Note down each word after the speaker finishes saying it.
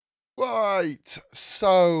Right,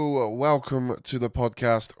 so welcome to the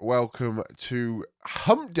podcast. Welcome to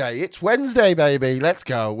Hump Day. It's Wednesday, baby. Let's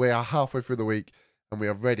go. We are halfway through the week and we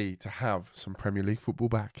are ready to have some Premier League football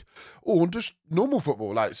back. Or just normal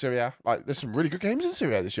football like Serie A. Like, there's some really good games in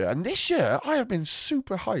Serie A this year. And this year, I have been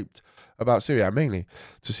super hyped about Serie A, mainly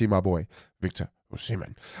to see my boy, Victor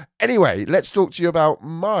Osimhen. Anyway, let's talk to you about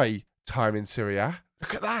my time in Serie A.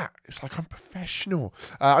 Look at that. It's like I'm professional.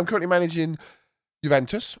 I'm currently managing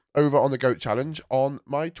Juventus over on the GOAT Challenge on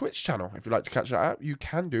my Twitch channel. If you'd like to catch that out, you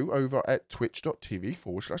can do over at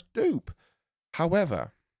twitch.tv/Dupe.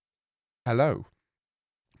 However, hello,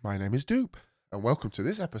 my name is Dupe, and welcome to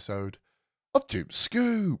this episode of Dupe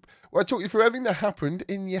Scoop, where I talk you through everything that happened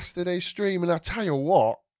in yesterday's stream, and I tell you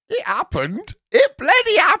what, it happened. It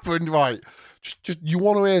bloody happened, right? Just you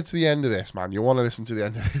want to hear to the end of this, man. You want to listen to the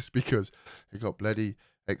end of this because it got bloody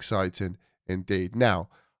exciting indeed. Now,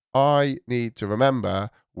 I need to remember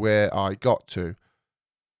where I got to.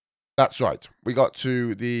 That's right. We got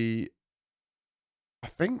to did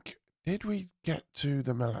we get to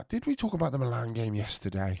the Milan? Did we talk about the Milan game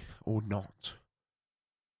yesterday or not?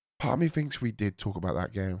 Part of me thinks we did talk about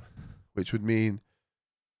that game, which would mean,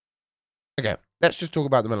 okay, let's just talk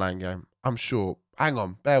about the Milan game. I'm sure. Hang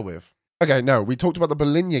on, bear with. Okay, no, we talked about the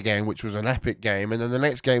Bologna game, which was an epic game, and then the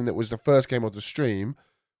next game that was the first game of the stream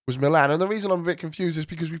was Milan. And the reason I'm a bit confused is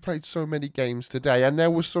because we played so many games today, and there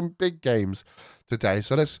was some big games today.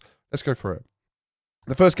 So let's go through it.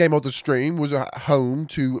 The first game of the stream was at home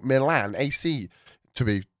to Milan AC, to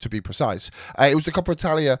be precise. It was the Coppa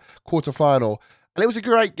Italia quarterfinal, and it was a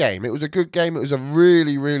great game. It was a good game. It was a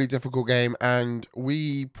really, really difficult game, and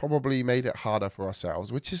we probably made it harder for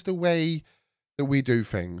ourselves, which is the way that we do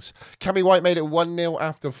things. Cammy White made it 1-0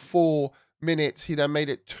 after 4 minutes. He then made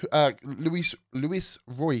it Luis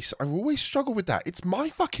Royce. I always struggle with that. It's my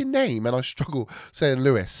fucking name and I struggle saying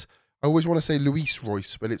Lewis. I always want to say Luis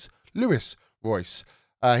Royce, but it's Lewis Royce.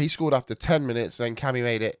 He scored after 10 minutes. Then Cammy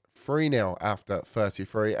made it 3-0 after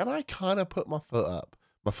 33. And I kind of put my feet up.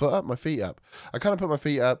 I kind of put my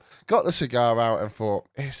feet up, got the cigar out and thought,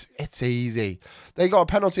 it's easy. They got a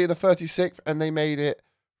penalty in the 36th and they made it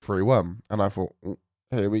 3-1. And I thought,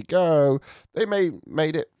 here we go. They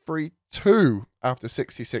made it 3-2 after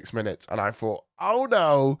 66 minutes. And I thought, oh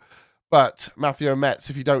no. But Matteo Metz,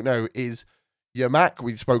 if you don't know, is Yermak.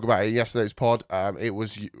 We spoke about it in yesterday's pod. It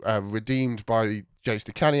was redeemed by Jace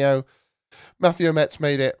Di Canio. Matteo Metz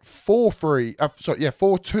made it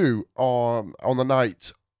 4-2 on the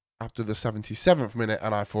night after the 77th minute.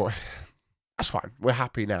 And I thought, that's fine. We're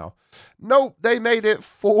happy now. Nope, they made it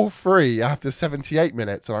 4-3 after 78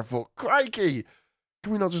 minutes. And I thought, crikey.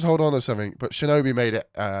 Can we not just hold on to something? But Shinobi made it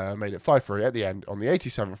 5-3 at the end on the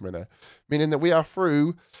 87th minute, meaning that we are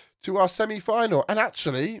through to our semi-final. And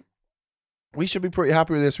actually, we should be pretty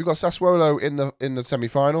happy with this. We got Sassuolo in the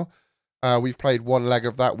semi-final. We've played one leg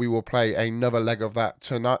of that. We will play another leg of that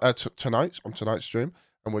tonight on tonight's stream,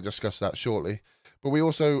 and we'll discuss that shortly. But we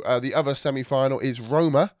also the other semi-final is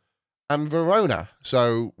Roma and Verona.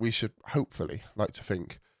 So we should hopefully like to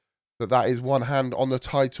think that is one hand on the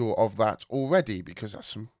title of that already, because that's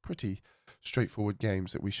some pretty straightforward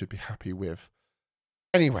games that we should be happy with.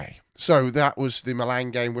 Anyway, so that was the Milan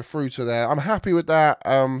game. We're through to there. I'm happy with that.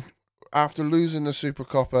 After losing the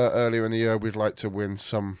Supercoppa earlier in the year, we'd like to win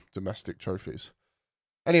some domestic trophies.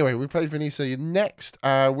 Anyway, we played Venezia next.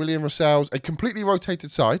 William Rosales, a completely rotated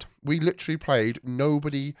side. We literally played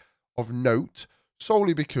nobody of note,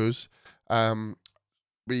 solely because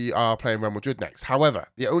we are playing Real Madrid next. However,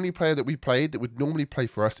 the only player that we played that would normally play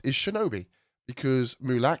for us is Shinobi, because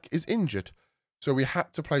Mulak is injured. So we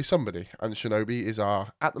had to play somebody, and Shinobi is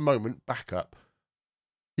our, at the moment, backup.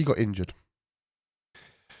 He got injured.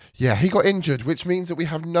 Yeah, he got injured, which means that we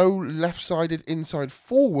have no left-sided inside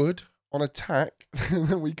forward on attack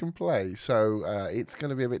that we can play. So it's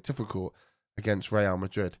going to be a bit difficult against Real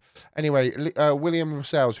Madrid. Anyway, William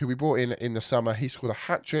Rosales, who we brought in the summer, he scored a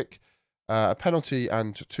hat-trick, a penalty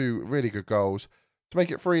and 2 really good goals to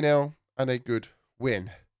make it 3-0 and a good win.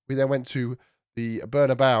 We then went to the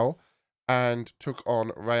Bernabeu and took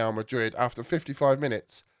on Real Madrid. After 55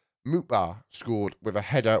 minutes, Mutbar scored with a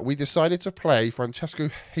header. We decided to play Francesco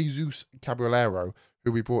Jesus Caballero,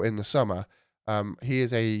 who we brought in the summer. He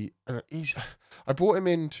is I brought him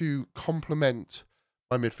in to complement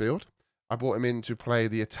my midfield. I brought him in to play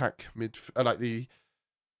the attack like the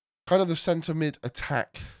kind of the centre mid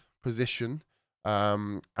attack position,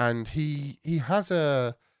 and he has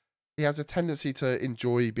a tendency to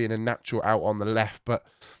enjoy being a natural out on the left, but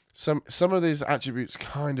some of his attributes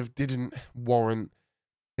kind of didn't warrant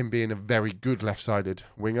him being a very good left-sided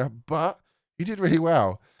winger, but he did really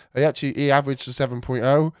well. He averaged a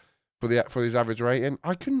 7.0 for his average rating.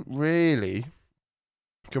 I couldn't really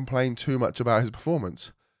complain too much about his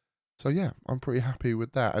performance. So yeah, I'm pretty happy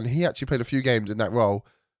with that. And he actually played a few games in that role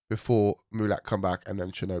before Mulak come back and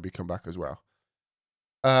then Shinobi come back as well.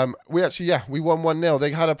 We won 1-0.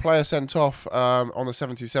 They had a player sent off on the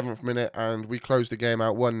 77th minute, and we closed the game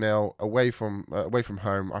out 1-0 away from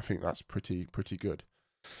home. I think that's pretty good.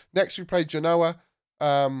 Next, we played Genoa.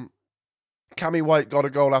 Cammy White got a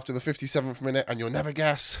goal after the 57th minute, and you'll never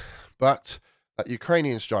guess, but that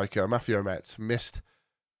Ukrainian striker, Mafia Met, missed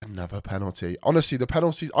another penalty. Honestly, the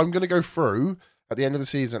penalties, I'm going to go through at the end of the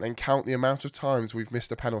season and count the amount of times we've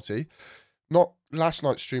missed a penalty. Not last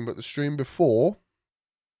night's stream, but the stream before,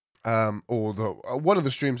 or one of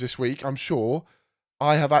the streams this week, I'm sure.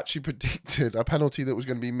 I have actually predicted a penalty that was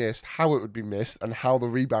going to be missed, how it would be missed, and how the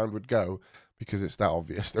rebound would go, because it's that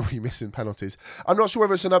obvious that we're missing penalties. I'm not sure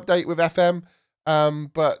whether it's an update with FM,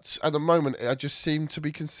 but at the moment, I just seem to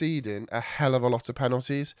be conceding a hell of a lot of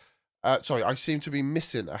penalties. I seem to be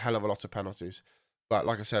missing a hell of a lot of penalties. But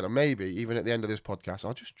like I said, maybe even at the end of this podcast,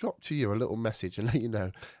 I'll just drop to you a little message and let you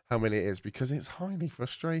know how many it is, because it's highly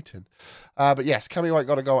frustrating. But yes, Cammy White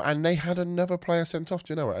got a goal, and they had another player sent off,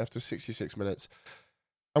 do you know what, after 66 minutes.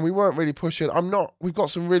 And we weren't really pushing. We've got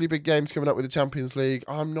some really big games coming up with the Champions League.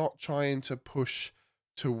 I'm not trying to push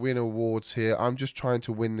to win awards here. I'm just trying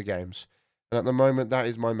to win the games. And at the moment, that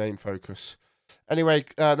is my main focus. Anyway,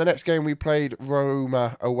 the next game we played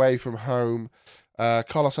Roma away from home.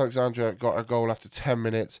 Carlos Alexandra got a goal after 10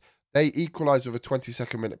 minutes. They equalised with a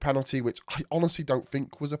 22nd minute penalty, which I honestly don't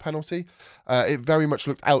think was a penalty. It very much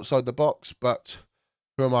looked outside the box, but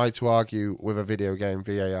who am I to argue with a video game,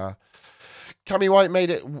 VAR? Cammy White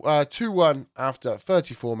made it 2-1 after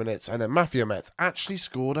 34 minutes, and then Mafia Met actually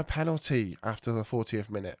scored a penalty after the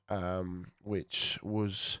 40th minute, which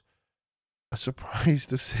was a surprise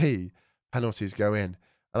to see penalties go in.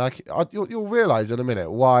 And you'll realise in a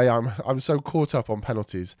minute why I'm so caught up on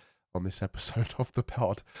penalties on this episode of the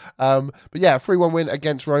pod. But yeah, 3-1 win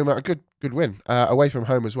against Roma, a good win away from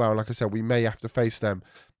home as well. Like I said, we may have to face them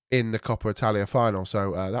in the Coppa Italia final,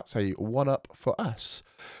 so that's a 1-up for us.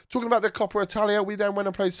 Talking about the Coppa Italia, we then went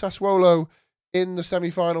and played Sassuolo in the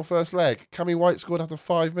semi-final first leg. Cammy White scored after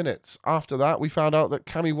 5 minutes. After that, we found out that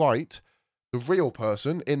Cammy White, the real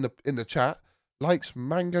person in the chat, likes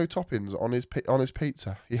mango toppings on his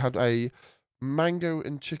pizza. He had a mango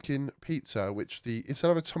and chicken pizza, which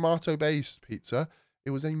instead of a tomato-based pizza, it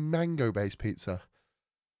was a mango-based pizza.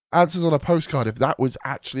 Answers on a postcard if that was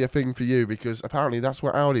actually a thing for you, because apparently that's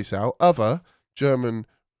what Aldi sell. Other German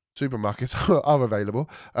supermarkets are available.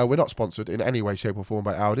 We're not sponsored in any way, shape or form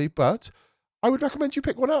by Aldi, but I would recommend you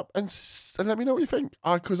pick one up and let me know what you think,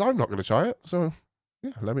 because I'm not going to try it. So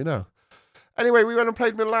yeah, let me know. Anyway, we went and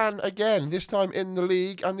played Milan again, this time in the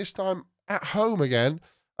league and this time at home again.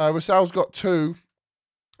 Rosal's got 2.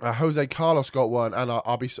 Jose Carlos got 1, and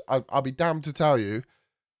I'll be damned to tell you,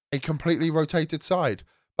 a completely rotated side.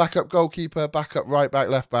 Backup goalkeeper, backup right back,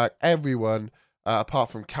 left back, everyone, apart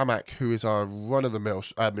from Kamak, who is our run-of-the-mill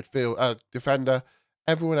midfield defender.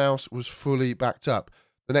 Everyone else was fully backed up.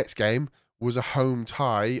 The next game was a home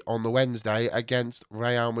tie on the Wednesday against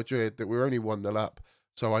Real Madrid that we were only 1-0 up.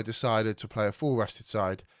 So I decided to play a full rested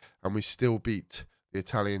side, and we still beat the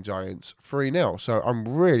Italian Giants 3-0. So I'm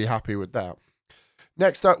really happy with that.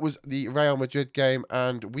 Next up was the Real Madrid game,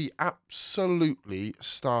 and we absolutely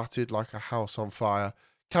started like a house on fire.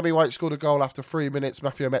 Cammy White scored a goal after 3 minutes.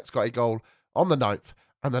 Mafia Met's got a goal on the 9th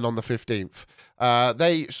and then on the 15th.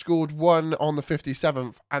 They scored 1 on the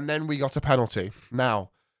 57th, and then we got a penalty.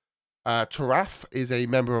 Now, Taraf is a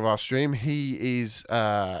member of our stream. He is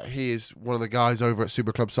one of the guys over at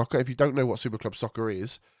Super Club Soccer. If you don't know what Super Club Soccer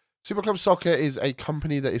is a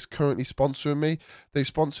company that is currently sponsoring me. They've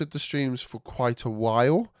sponsored the streams for quite a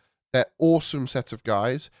while. They're awesome set of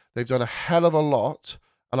guys. They've done a hell of a lot,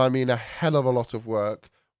 and I mean a hell of a lot of work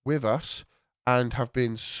with us, and have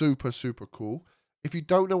been super, super cool. If you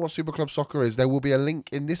don't know what Super Club Soccer is, there will be a link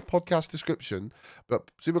in this podcast description. But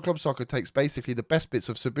Super Club Soccer takes basically the best bits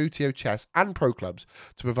of Subbuteo chess and pro clubs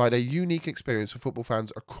to provide a unique experience for football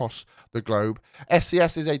fans across the globe.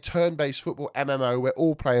 SCS is a turn-based football MMO where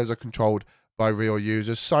all players are controlled by real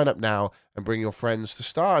users. Sign up now and bring your friends to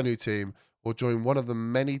start a new team or join one of the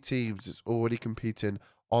many teams that's already competing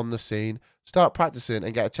on the scene. Start practicing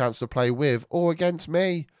and get a chance to play with or against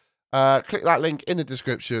me. Click that link in the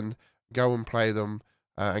description. Go and play them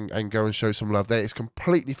and go and show some love there. It's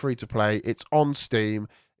completely free to play. It's on Steam.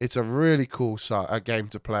 It's a really cool game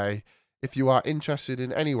to play. If you are interested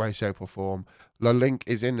in any way, shape or form, the link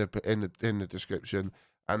is in the description.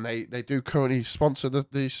 And they do currently sponsor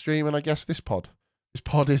the stream and I guess this pod. This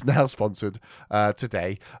pod is now sponsored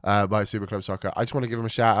today by Super Club Soccer. I just want to give them a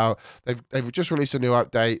shout out. They've just released a new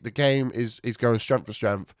update. The game is going strength for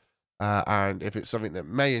strength, and if it's something that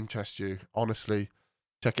may interest you, honestly,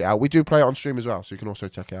 check it out. We do play it on stream as well, so you can also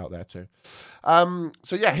check it out there too.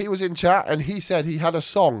 So yeah, he was in chat and he said he had a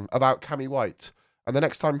song about Cammy White, and the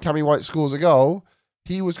next time Cammy White scores a goal,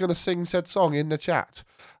 he was going to sing said song in the chat.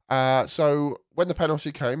 So when the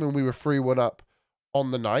penalty came and we were 3-1 up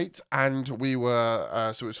on the night, and we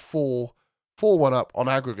were so it was 4-1 up on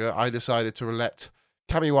aggregate, I decided to let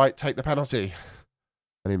Cammy White take the penalty,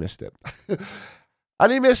 and he missed it.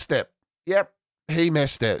 And he missed it. Yep, he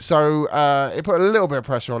missed it. So it put a little bit of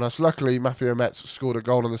pressure on us. Luckily, Mafia Metz scored a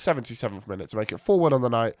goal on the 77th minute to make it 4-1 on the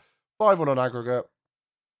night, 5-1 on aggregate.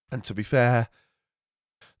 And to be fair,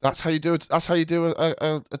 that's how you do it. That's how you do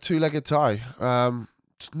a two-legged tie.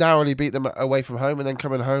 Narrowly beat them away from home and then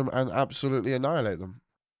come in home and absolutely annihilate them.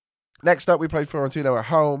 Next up, we played Fiorentino at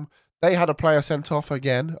home. They had a player sent off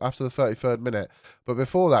again after the 33rd minute. But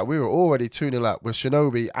before that, we were already 2-0 up with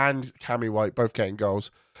Shinobi and Cammy White both getting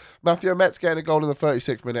goals. Mafia Metz getting a goal in the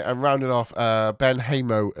 36th minute, and rounding off, Ben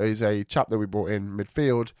Hamo is a chap that we brought in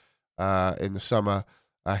midfield in the summer.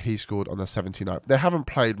 He scored on the 79th. They haven't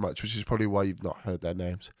played much, which is probably why you've not heard their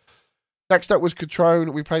names. Next up was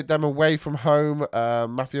Catrone. We played them away from home.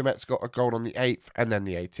 Mafia Metz got a goal on the 8th and then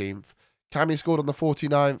the 18th. Cammy scored on the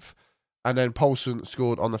 49th, and then Poulsen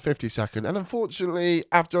scored on the 52nd. And unfortunately,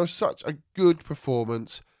 after such a good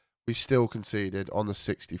performance, we still conceded on the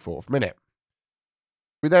 64th minute.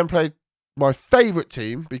 We then played my favourite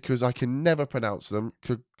team, because I can never pronounce them,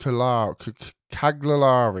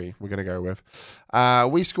 Cagliari, we're going to go with.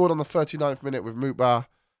 We scored on the 39th minute with Mutbar,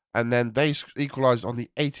 and then they equalised on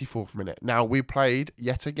the 84th minute. Now, we played,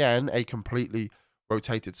 yet again, a completely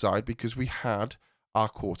rotated side because we had our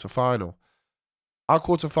quarter-final. Our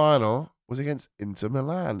quarter-final was against Inter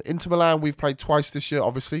Milan. Inter Milan, we've played twice this year,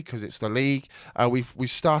 obviously, because it's the league. We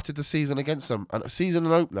started the season against them. And a season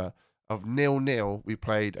opener of 0-0, we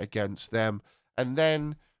played against them. And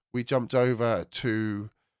then we jumped over to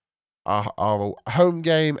our home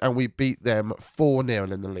game, and we beat them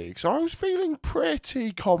 4-0 in the league. So I was feeling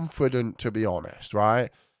pretty confident, to be honest, right?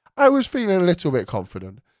 I was feeling a little bit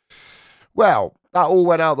confident. Well, that all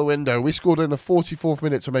went out the window. We scored in the 44th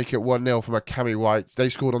minute to make it 1-0 from a Cammy White. They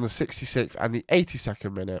scored on the 66th and the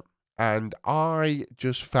 82nd minute. And I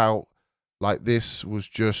just felt like this was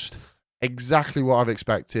just exactly what I've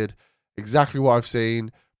expected, exactly what I've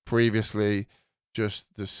seen previously. Just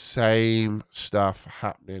the same stuff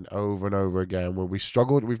happening over and over again where we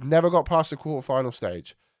struggled. We've never got past the quarterfinal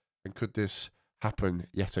stage. And could this happen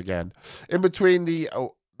yet again? In between the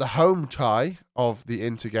home tie of the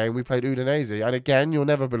Inter game, we played Udinese. And again, you'll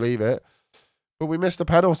never believe it, but we missed a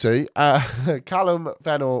penalty. Callum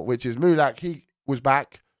Fennell, which is Mulak, he was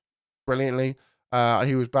back brilliantly.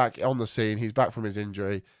 He was back on the scene. He's back from his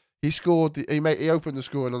injury. He scored. He opened the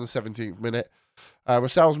scoring on the 17th minute.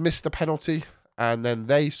 Rosales missed the penalty, and then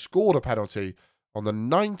they scored a penalty on the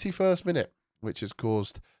 91st minute, which has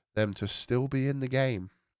caused them to still be in the game.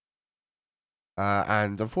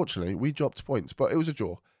 And unfortunately, we dropped points, but it was a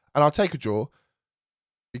draw. And I'll take a draw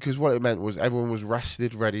because what it meant was everyone was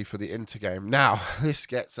rested, ready for the Inter game. Now, this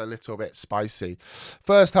gets a little bit spicy.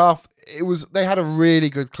 First half, they had a really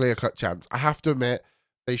good clear-cut chance. I have to admit,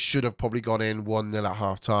 they should have probably gone in 1-0 at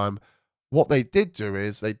half-time. What they did do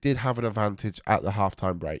is they did have an advantage at the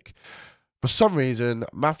half-time break. For some reason,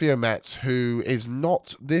 Mafia Metz, who is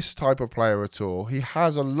not this type of player at all, he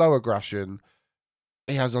has a low aggression,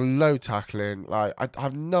 he has a low tackling. Like, I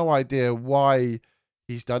have no idea why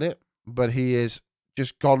he's done it, but he is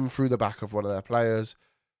just gone through the back of one of their players,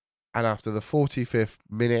 and after the 45th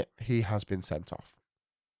minute, he has been sent off.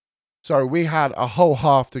 So we had a whole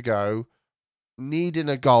half to go, needing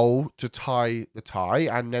a goal to tie the tie,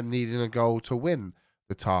 and then needing a goal to win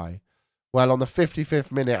the tie. Well, on the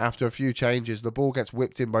 55th minute, after a few changes, the ball gets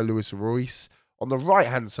whipped in by Luis Ruiz on the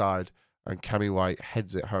right-hand side, and Cammy White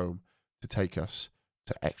heads it home to take us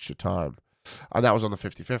to extra time. And that was on the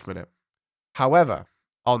 55th minute. However,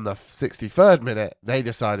 on the 63rd minute, they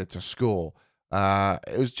decided to score.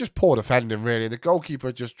 It was just poor defending, really. The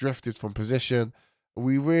goalkeeper just drifted from position.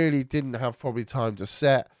 We really didn't have probably time to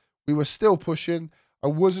set. We were still pushing. I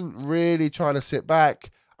wasn't really trying to sit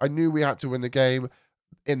back. I knew we had to win the game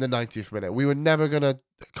in the 90th minute. We were never going to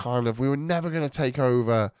take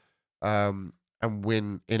over and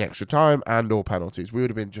win in extra time and or penalties. We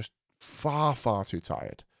would have been just far, far too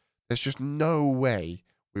tired. There's just no way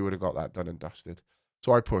we would have got that done and dusted.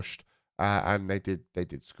 So I pushed, and they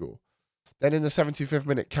did score. Then in the 75th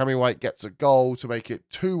minute, Cammy White gets a goal to make it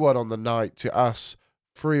 2-1 on the night to us,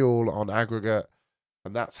 3-3 on aggregate.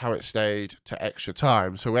 And that's how it stayed to extra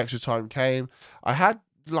time. So extra time came. I had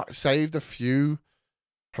saved a few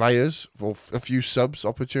players for a few subs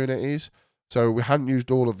opportunities. So we hadn't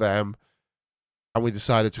used all of them. And we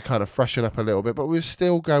decided to kind of freshen up a little bit, but we were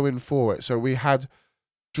still going for it. So we had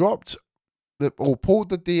pulled the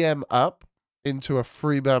DM up into a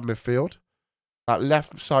 3-man midfield. That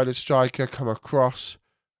left-sided striker come across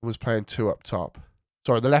and was playing 2 up top.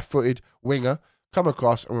 Sorry, the left-footed winger come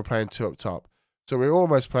across and we're playing 2 up top. So we were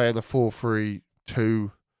almost playing the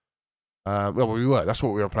 4-3-2. Well, we were. That's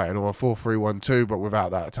what we were playing, or a 4-3-1-2, but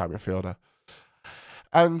without that attacking midfielder.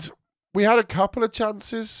 And we had a couple of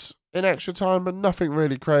chances in extra time, but nothing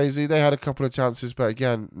really crazy. They had a couple of chances, but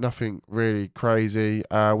again, nothing really crazy.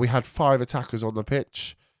 We had 5 attackers on the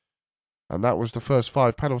pitch, and that was the first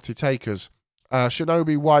 5 penalty takers.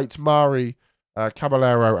 Shinobi, White, Mari,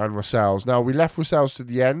 Caballero, and Rosales. Now, we left Rosales to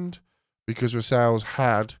the end because Rosales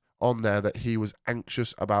had on there that he was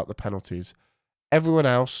anxious about the penalties. Everyone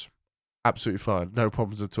else, absolutely fine. No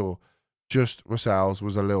problems at all. Just Rosales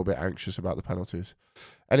was a little bit anxious about the penalties.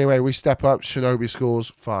 Anyway, we step up. Shinobi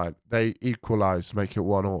scores. Fine. They equalise to make it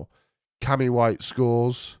 1-1. Cammy White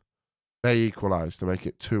scores. They equalise to make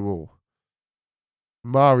it 2-2.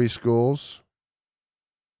 Mari scores.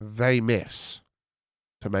 They miss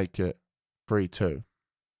to make it 3-2.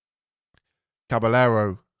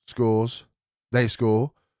 Caballero scores. They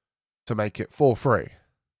score to make it 4-3.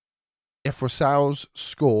 If Rosales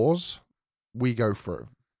scores, we go through.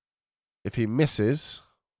 If he misses,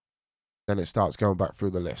 then it starts going back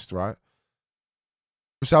through the list, right?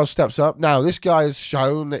 Rosales steps up. Now, this guy has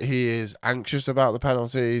shown that he is anxious about the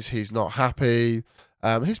penalties. He's not happy.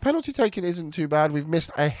 His penalty taking isn't too bad. We've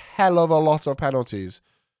missed a hell of a lot of penalties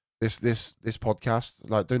this podcast.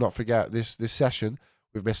 Like, do not forget this session.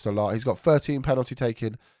 We've missed a lot. He's got 13 penalty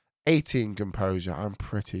taken, 18 composure. I'm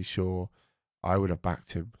pretty sure I would have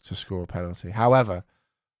backed him to score a penalty. However,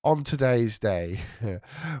 on today's day,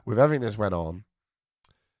 with everything that's went on,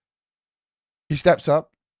 he steps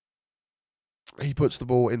up. He puts the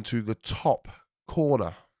ball into the top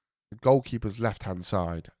corner, the goalkeeper's left-hand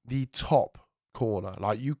side, the top corner.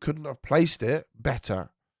 Like, you couldn't have placed it better.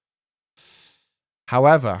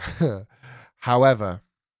 However,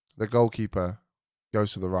 the goalkeeper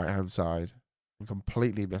goes to the right-hand side and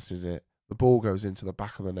completely misses it. The ball goes into the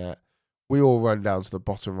back of the net. We all run down to the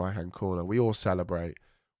bottom right-hand corner. We all celebrate.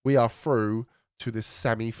 We are through to the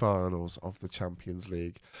semi-finals of the Champions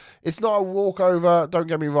League. It's not a walkover, don't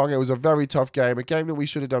get me wrong. It was a very tough game, a game that we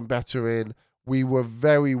should have done better in. We were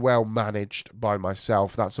very well managed by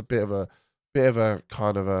myself. That's a bit of a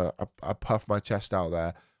kind of a puff my chest out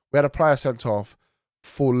there. We had a player sent off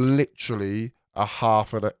for literally a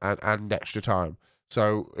half and extra time.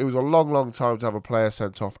 So it was a long time to have a player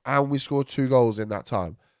sent off, and we scored 2 goals in that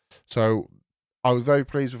time. So I was very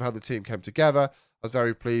pleased with how the team came together. I was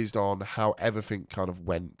very pleased on how everything kind of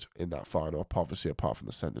went in that final, obviously apart from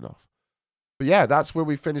the sending off. But yeah, that's where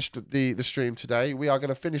we finished the stream today. We are going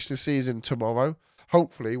to finish the season tomorrow.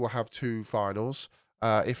 Hopefully we'll have 2 finals.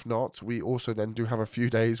 If not, we also then do have a few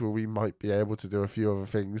days where we might be able to do a few other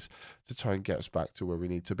things to try and get us back to where we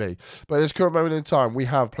need to be. But at this current moment in time, we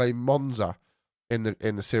have played Monza in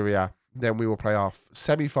the Serie A. Then we will play our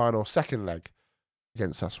semi-final second leg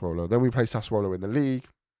against Sassuolo. Then we play Sassuolo in the league.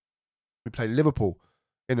 We play Liverpool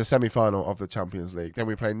in the semi-final of the Champions League. Then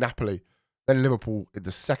we play Napoli. Then Liverpool in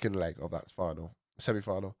the second leg of that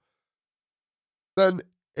semi-final. Then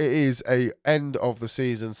it is a end of the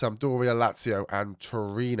season, Sampdoria, Lazio, and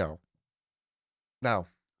Torino. Now,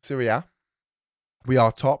 Serie A, we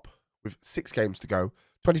are top with 6 games to go.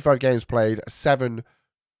 25 games played, 7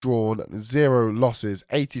 drawn, 0 losses,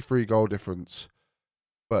 83 goal difference.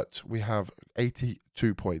 But we have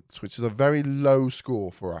 82 points, which is a very low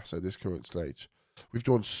score for us at this current stage. We've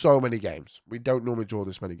drawn so many games. We don't normally draw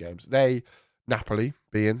this many games. Napoli,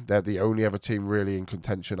 they're the only other team really in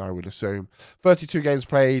contention, I would assume. 32 games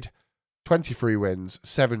played, 23 wins,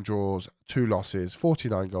 7 draws, 2 losses,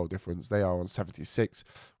 49 goal difference. They are on 76,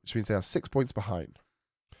 which means they are 6 points behind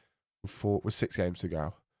with 6 games to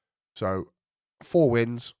go. So 4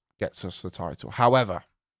 wins gets us the title. However,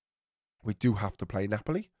 we do have to play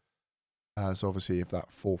Napoli. So obviously if that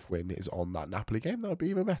 4th win is on that Napoli game, that would be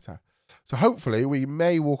even better. So hopefully we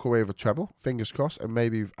may walk away with a treble, fingers crossed, and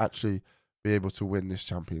maybe actually be able to win this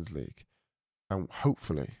Champions League. And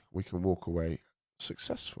hopefully we can walk away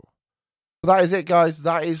successful. But that is it, guys.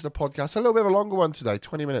 That is the podcast. A little bit of a longer one today,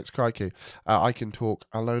 20 minutes, crikey. I can talk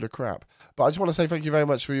a load of crap. But I just want to say thank you very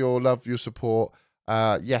much for your love, your support.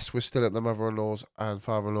 Yes, we're still at the mother-in-laws and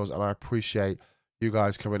father-in-laws, and I appreciate you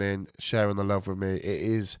guys coming in, sharing the love with me. It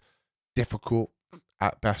is difficult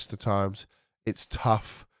at best of times. it's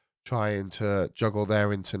tough trying to juggle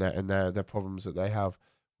their internet and their problems that they have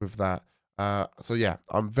with that. So yeah,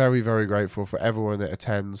 I'm very, very grateful for everyone that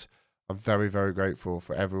attends. I'm very, very grateful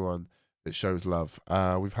for everyone that shows love.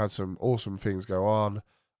 We've had some awesome things go on,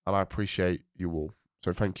 and I appreciate you all.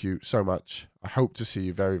 So thank you so much. I hope to see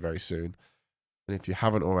you very, very soon. And if you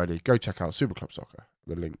haven't already, go check out Super Club Soccer.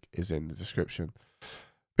 The link is in the description.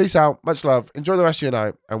 Peace out. Much love. Enjoy the rest of your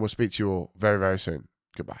night, and we'll speak to you all very, very soon.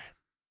 Goodbye.